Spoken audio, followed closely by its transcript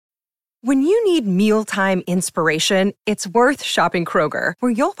When you need mealtime inspiration, it's worth shopping Kroger,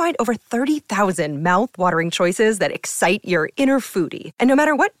 where you'll find over 30,000 mouth-watering choices that excite your inner foodie. And no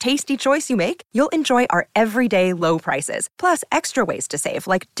matter what tasty choice you make, you'll enjoy our everyday low prices, plus extra ways to save,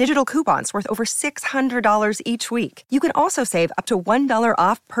 like digital coupons worth over $600 each week. You can also save up to $1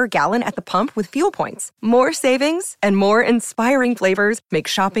 off per gallon at the pump with fuel points. More savings and more inspiring flavors make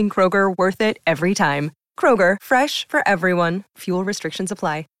shopping Kroger worth it every time. Kroger, fresh for everyone. Fuel restrictions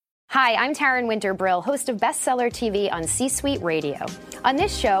apply. Hi, I'm Taryn Winter-Brill, host of Bestseller TV on C-Suite Radio. On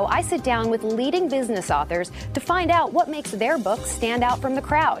this show, I sit down with leading business authors to find out what makes their books stand out from the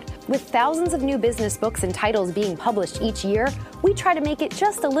crowd. With thousands of new business books and titles being published each year, we try to make it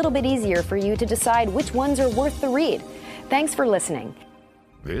just a little bit easier for you to decide which ones are worth the read. Thanks for listening.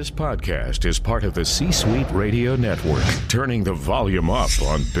 This podcast is part of the C-Suite Radio Network, turning the volume up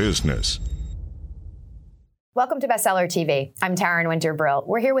on business. Welcome to Bestseller TV. I'm Taryn Winter-Brill.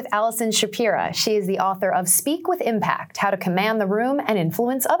 We're here with Allison Shapira. She is the author of Speak with Impact, How to Command the Room and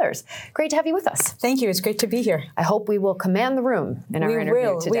Influence Others. Great to have you with us. Thank you. It's great to be here. I hope we will command the room in our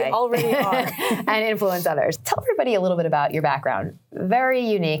interview today. We already are. And influence others. Tell everybody a little bit about your background. Very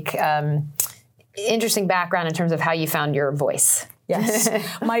unique, interesting background in terms of how you found your voice. Yes.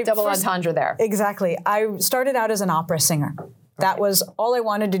 My double entendre there. Exactly. I started out as an opera singer. That was all I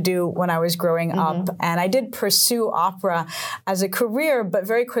wanted to do when I was growing up. And I did pursue opera as a career, but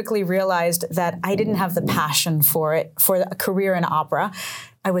very quickly realized that I didn't have the passion for it, for a career in opera.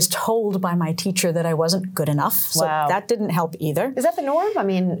 I was told by my teacher that I wasn't good enough. So that didn't help either. Is that the norm? I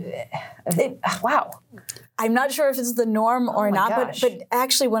mean, wow. I'm not sure if it's the norm or not, but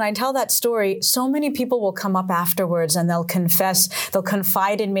actually when I tell that story, so many people will come up afterwards and they'll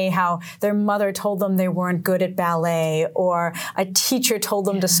confide in me how their mother told them they weren't good at ballet, or a teacher told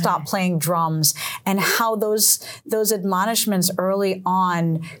them to stop playing drums, and how those admonishments early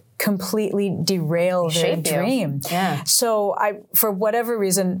on completely derail their dream. Yeah. So for whatever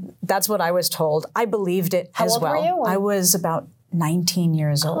reason, that's what I was told. I believed it as well. How old were you? I was about 19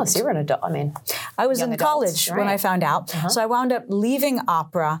 years old. Oh, so you were an adult. I was in college when I found out. So I wound up leaving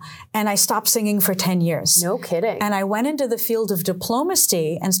opera and I stopped singing for 10 years. No kidding. And I went into the field of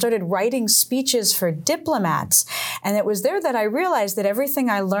diplomacy and started writing speeches for diplomats. And it was there that I realized that everything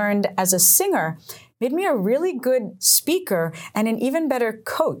I learned as a singer made me a really good speaker and an even better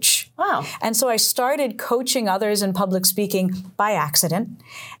coach. Wow. And so I started coaching others in public speaking by accident.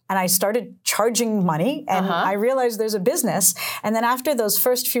 And I started charging money, and I realized there's a business. And then after those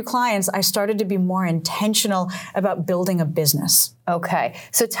first few clients, I started to be more intentional about building a business. Okay.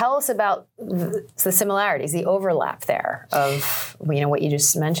 So tell us about the similarities, the overlap there of what you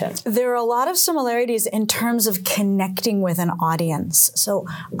just mentioned. There are a lot of similarities in terms of connecting with an audience. So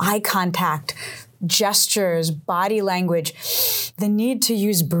eye contact, gestures, body language, the need to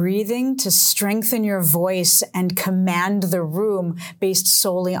use breathing to strengthen your voice and command the room based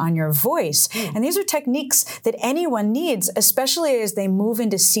solely on your voice. And these are techniques that anyone needs, especially as they move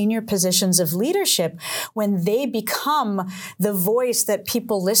into senior positions of leadership, when they become the voice that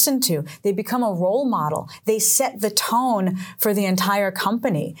people listen to. They become a role model. They set the tone for the entire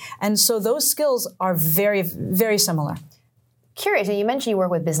company. And so those skills are very, very similar. Curious, and you mentioned you work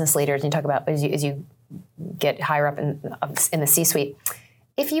with business leaders, and you talk about as you get higher up in the C-suite.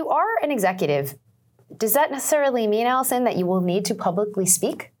 If you are an executive, does that necessarily mean, Allison, that you will need to publicly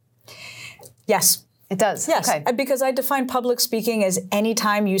speak? Yes. It does? Yes, okay. Because I define public speaking as any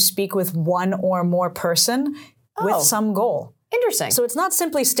time you speak with one or more person with some goal. Interesting. So it's not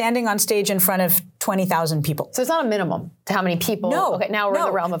simply standing on stage in front of 20,000 people. So it's not a minimum to how many people? No. Okay, now we're in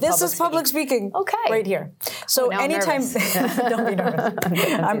the realm of this is public speaking right here. So anytime, don't be nervous.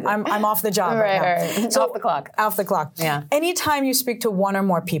 I'm off the job right now. Right. So off the clock. Off the clock. Yeah. Anytime you speak to one or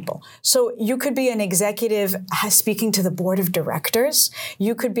more people. So you could be an executive speaking to the board of directors.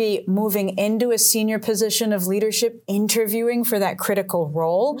 You could be moving into a senior position of leadership, interviewing for that critical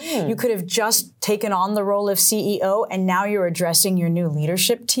role. You could have just taken on the role of CEO, and now you're addressing your new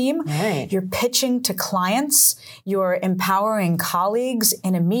leadership team. Right. You're pitching to clients. You're empowering colleagues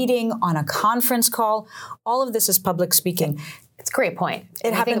in a meeting, on a conference call. All of this is public speaking. It's a great point.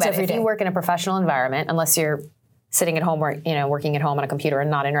 It happens every day. If you work in a professional environment, unless you're sitting at home or working at home on a computer and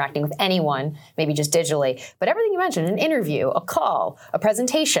not interacting with anyone, maybe just digitally. But everything you mentioned, an interview, a call, a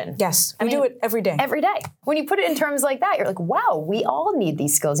presentation. Yes, we do it every day. Every day. When you put it in terms like that, you're like, wow, we all need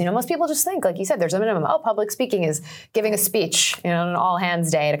these skills. Most people just think, like you said, there's a minimum. Oh, public speaking is giving a speech, on an all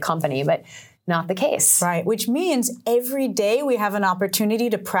hands day at a company, but not the case. Right, which means every day we have an opportunity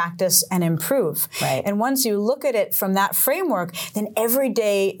to practice and improve. Right. And once you look at it from that framework, then every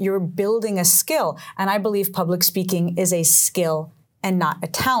day you're building a skill. And I believe public speaking is a skill and not a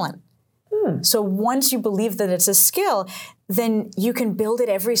talent. So once you believe that it's a skill, then you can build it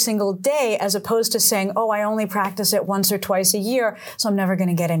every single day, as opposed to saying, oh, I only practice it once or twice a year, so I'm never going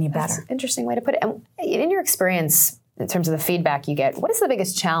to get any better. That's an interesting way to put it. And in your experience, in terms of the feedback you get, what is the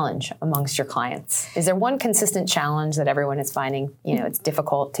biggest challenge amongst your clients? Is there one consistent challenge that everyone is finding, it's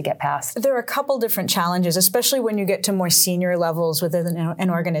difficult to get past? There are a couple different challenges, especially when you get to more senior levels within an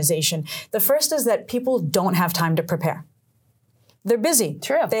organization. The first is that people don't have time to prepare. They're busy.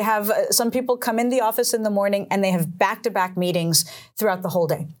 True. They have, some people come in the office in the morning and they have back-to-back meetings throughout the whole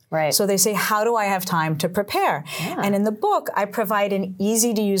day. Right. So they say, how do I have time to prepare? Yeah. And in the book, I provide an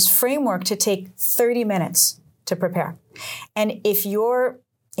easy-to-use framework to take 30 minutes to prepare. And if you're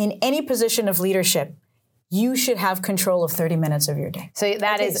in any position of leadership, you should have control of 30 minutes of your day. So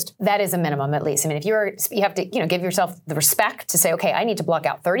that is a minimum, at least. I mean, if you have to, give yourself the respect to say, okay, I need to block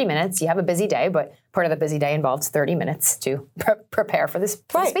out 30 minutes. You have a busy day, but part of the busy day involves 30 minutes to prepare for this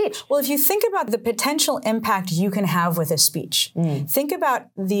the speech. Well, if you think about the potential impact you can have with a speech, think about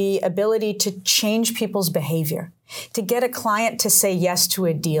the ability to change people's behavior, to get a client to say yes to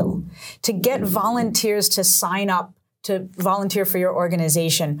a deal, to get volunteers to sign up to volunteer for your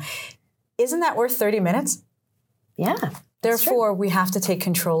organization. Isn't that worth 30 minutes? Yeah. Therefore, we have to take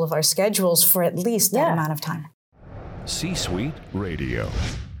control of our schedules for at least that amount of time. C-Suite Radio.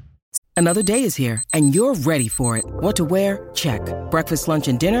 Another day is here, and you're ready for it. What to wear? Check. Breakfast, lunch,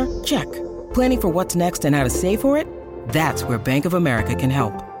 and dinner? Check. Planning for what's next and how to save for it? That's where Bank of America can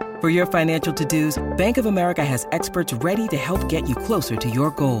help. For your financial to-dos, Bank of America has experts ready to help get you closer to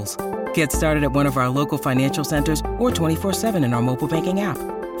your goals. Get started at one of our local financial centers or 24/7 in our mobile banking app.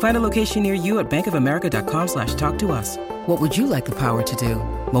 Find a location near you at bankofamerica.com/talktous. What would you like the power to do?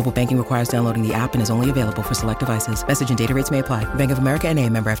 Mobile banking requires downloading the app and is only available for select devices. Message and data rates may apply. Bank of America N.A.,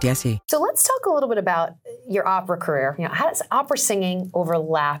 member FDIC. So let's talk a little bit about your opera career. How does opera singing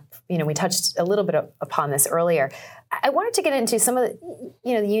overlap? We touched a little bit upon this earlier. I wanted to get into some of the,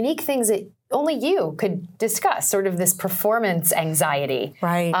 the unique things that only you could discuss, sort of this performance anxiety.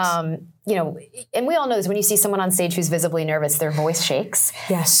 Right. And we all know this, when you see someone on stage who's visibly nervous, their voice shakes.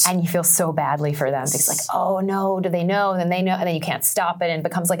 Yes. And you feel so badly for them. It's like, oh no, do they know? And then they know, and then you can't stop it, and it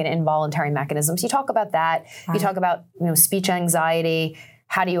becomes like an involuntary mechanism. So you talk about that. Right. You talk about, speech anxiety.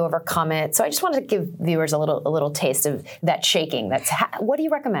 How do you overcome it? So I just wanted to give viewers a little taste of that shaking. What do you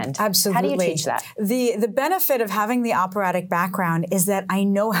recommend? Absolutely. How do you teach that? The benefit of having the operatic background is that I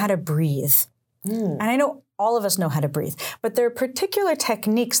know how to breathe. And I know all of us know how to breathe. But there are particular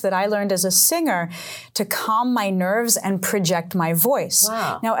techniques that I learned as a singer to calm my nerves and project my voice.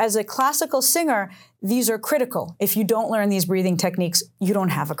 Wow. Now, as a classical singer, these are critical. If you don't learn these breathing techniques, you don't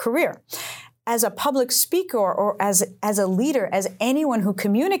have a career. As a public speaker or as a leader, as anyone who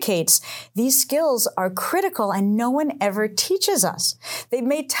communicates, these skills are critical and no one ever teaches us. They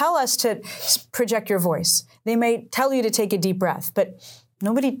may tell us to project your voice. They may tell you to take a deep breath, but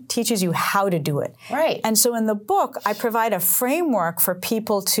nobody teaches you how to do it. Right. And so in the book, I provide a framework for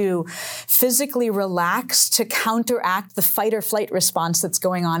people to physically relax to counteract the fight or flight response that's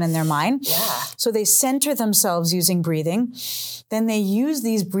going on in their mind. Yeah. So they center themselves using breathing. Then they use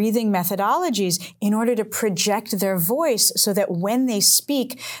these breathing methodologies in order to project their voice so that when they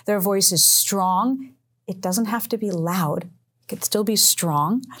speak, their voice is strong. It doesn't have to be loud. It still be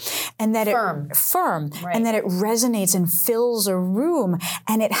strong, and that firm, right. And that it resonates and fills a room,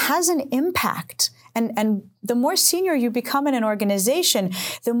 and it has an impact. And the more senior you become in an organization,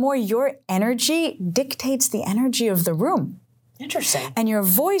 the more your energy dictates the energy of the room. Interesting. And your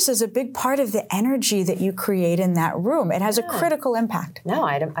voice is a big part of the energy that you create in that room. It has a critical impact. No,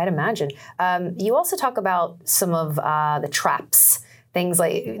 I'd imagine. You also talk about some of the traps. Things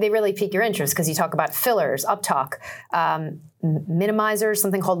like, they really pique your interest because you talk about fillers, uptalk, minimizers,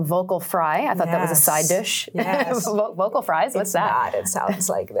 something called vocal fry. I thought that was a side dish. Yes. Vocal fries, what's that? It sounds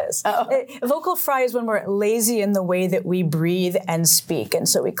like this. Vocal fry is when we're lazy in the way that we breathe and speak, and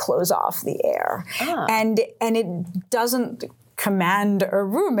so we close off the air. And it doesn't command a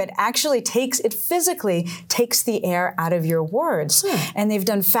room. It actually physically takes the air out of your words. And they've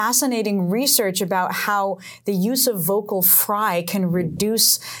done fascinating research about how the use of vocal fry can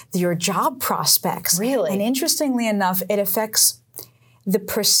reduce your job prospects. Really? And interestingly enough, it affects the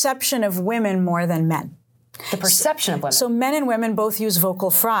perception of women more than men. The perception of women. So men and women both use vocal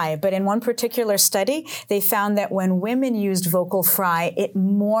fry, but in one particular study, they found that when women used vocal fry, it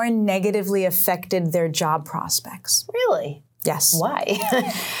more negatively affected their job prospects. Really? Yes. Why?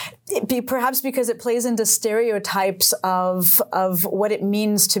 Perhaps because it plays into stereotypes of what it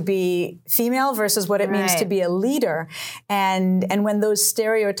means to be female versus what it means to be a leader. And when those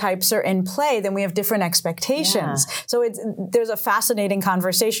stereotypes are in play, then we have different expectations. Yeah. So there's a fascinating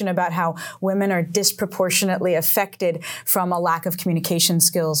conversation about how women are disproportionately affected from a lack of communication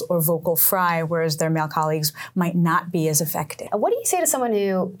skills or vocal fry, whereas their male colleagues might not be as affected. What do you say to someone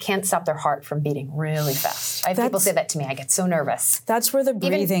who can't stop their heart from beating really fast? I have people say that to me. I get so nervous. That's where the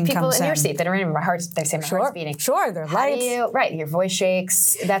breathing comes in. People in your seat that are in my heart, they say my heart's beating. Sure, they're lights. Your voice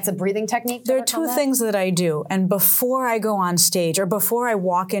shakes. That's a breathing technique? There are two things that I do. And before I go on stage or before I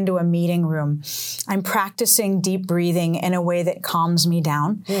walk into a meeting room, I'm practicing deep breathing in a way that calms me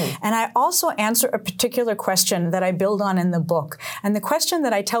down. And I also answer a particular question that I build on in the book. And the question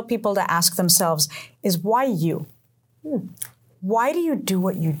that I tell people to ask themselves is, why you? Why do you do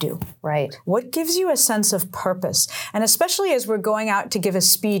what you do? Right. What gives you a sense of purpose? And especially as we're going out to give a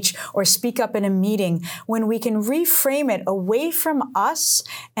speech or speak up in a meeting, when we can reframe it away from us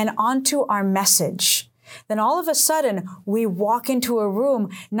and onto our message, then all of a sudden we walk into a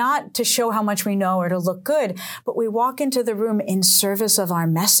room not to show how much we know or to look good, but we walk into the room in service of our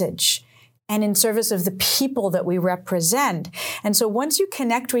message and in service of the people that we represent. And so once you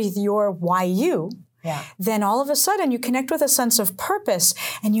connect with your why you, then all of a sudden you connect with a sense of purpose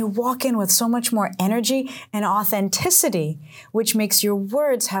and you walk in with so much more energy and authenticity, which makes your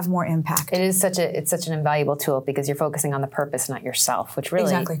words have more impact. It's such an invaluable tool because you're focusing on the purpose, not yourself, which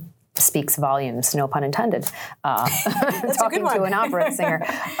really speaks volumes, no pun intended, talking to an opera singer.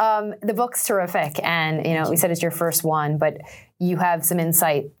 The book's terrific. And, we said it's your first one, but you have some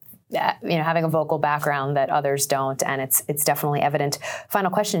insight, having a vocal background that others don't. And it's definitely evident. Final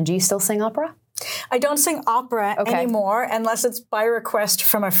question. Do you still sing opera? I don't sing opera anymore unless it's by request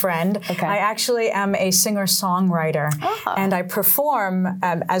from a friend. I actually am a singer-songwriter, and I perform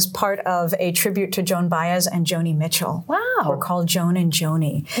as part of a tribute to Joan Baez and Joni Mitchell. Wow. We're called Joan and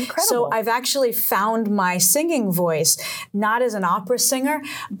Joni. Incredible. So I've actually found my singing voice not as an opera singer,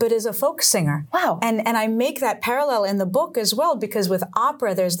 but as a folk singer. Wow. And I make that parallel in the book as well, because with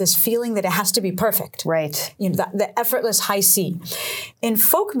opera, there's this feeling that it has to be perfect. Right. The effortless high C. In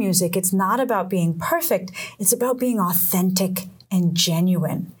folk music, it's not about being perfect. It's about being authentic and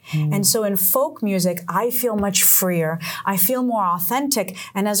genuine. And so in folk music, I feel much freer. I feel more authentic.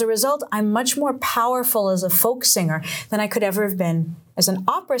 And as a result, I'm much more powerful as a folk singer than I could ever have been as an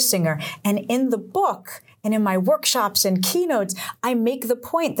opera singer. And in the book and in my workshops and keynotes, I make the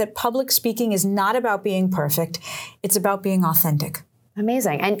point that public speaking is not about being perfect. It's about being authentic.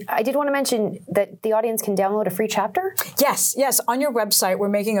 Amazing. And I did want to mention that the audience can download a free chapter? Yes. On your website, we're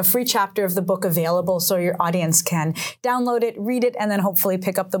making a free chapter of the book available so your audience can download it, read it, and then hopefully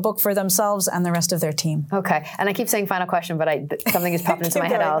pick up the book for themselves and the rest of their team. Okay. And I keep saying final question, but something is popping into my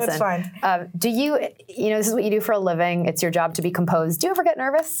head, Allison. That's fine. Do you, this is what you do for a living. It's your job to be composed. Do you ever get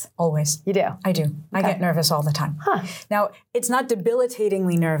nervous? Always. You do? I do. Okay. I get nervous all the time. Now, it's not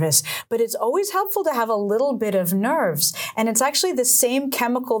debilitatingly nervous, but it's always helpful to have a little bit of nerves. And it's actually the same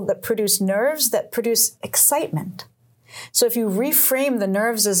chemical that produce nerves that produce excitement. So if you reframe the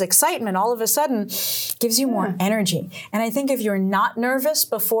nerves as excitement, all of a sudden gives you more energy. And I think if you're not nervous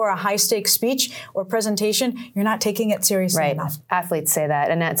before a high-stakes speech or presentation, you're not taking it seriously enough. Athletes say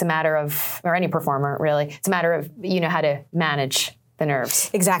that. And it's a matter of, or any performer really, it's a matter of, how to manage the nerves.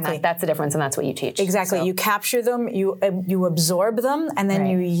 Exactly. That's the difference, and that's what you teach. Exactly. So. You capture them, you absorb them, and then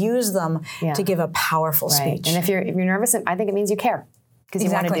you use them to give a powerful speech. And if you're nervous, I think it means you care. Because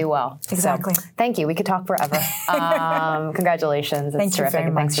you want to do well. Exactly. So, thank you. We could talk forever. Congratulations. It's terrific. Thank you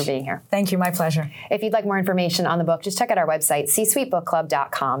very much. Thanks for being here. Thank you. My pleasure. If you'd like more information on the book, just check out our website,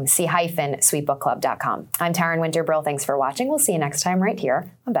 c-suitebookclub.com, c-suitebookclub.com. I'm Taryn Winter-Brill. Thanks for watching. We'll see you next time right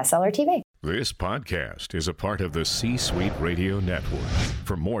here on Bestseller TV. This podcast is a part of the C-Suite Radio Network.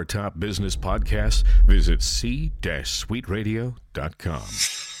 For more top business podcasts, visit c-suiteradio.com.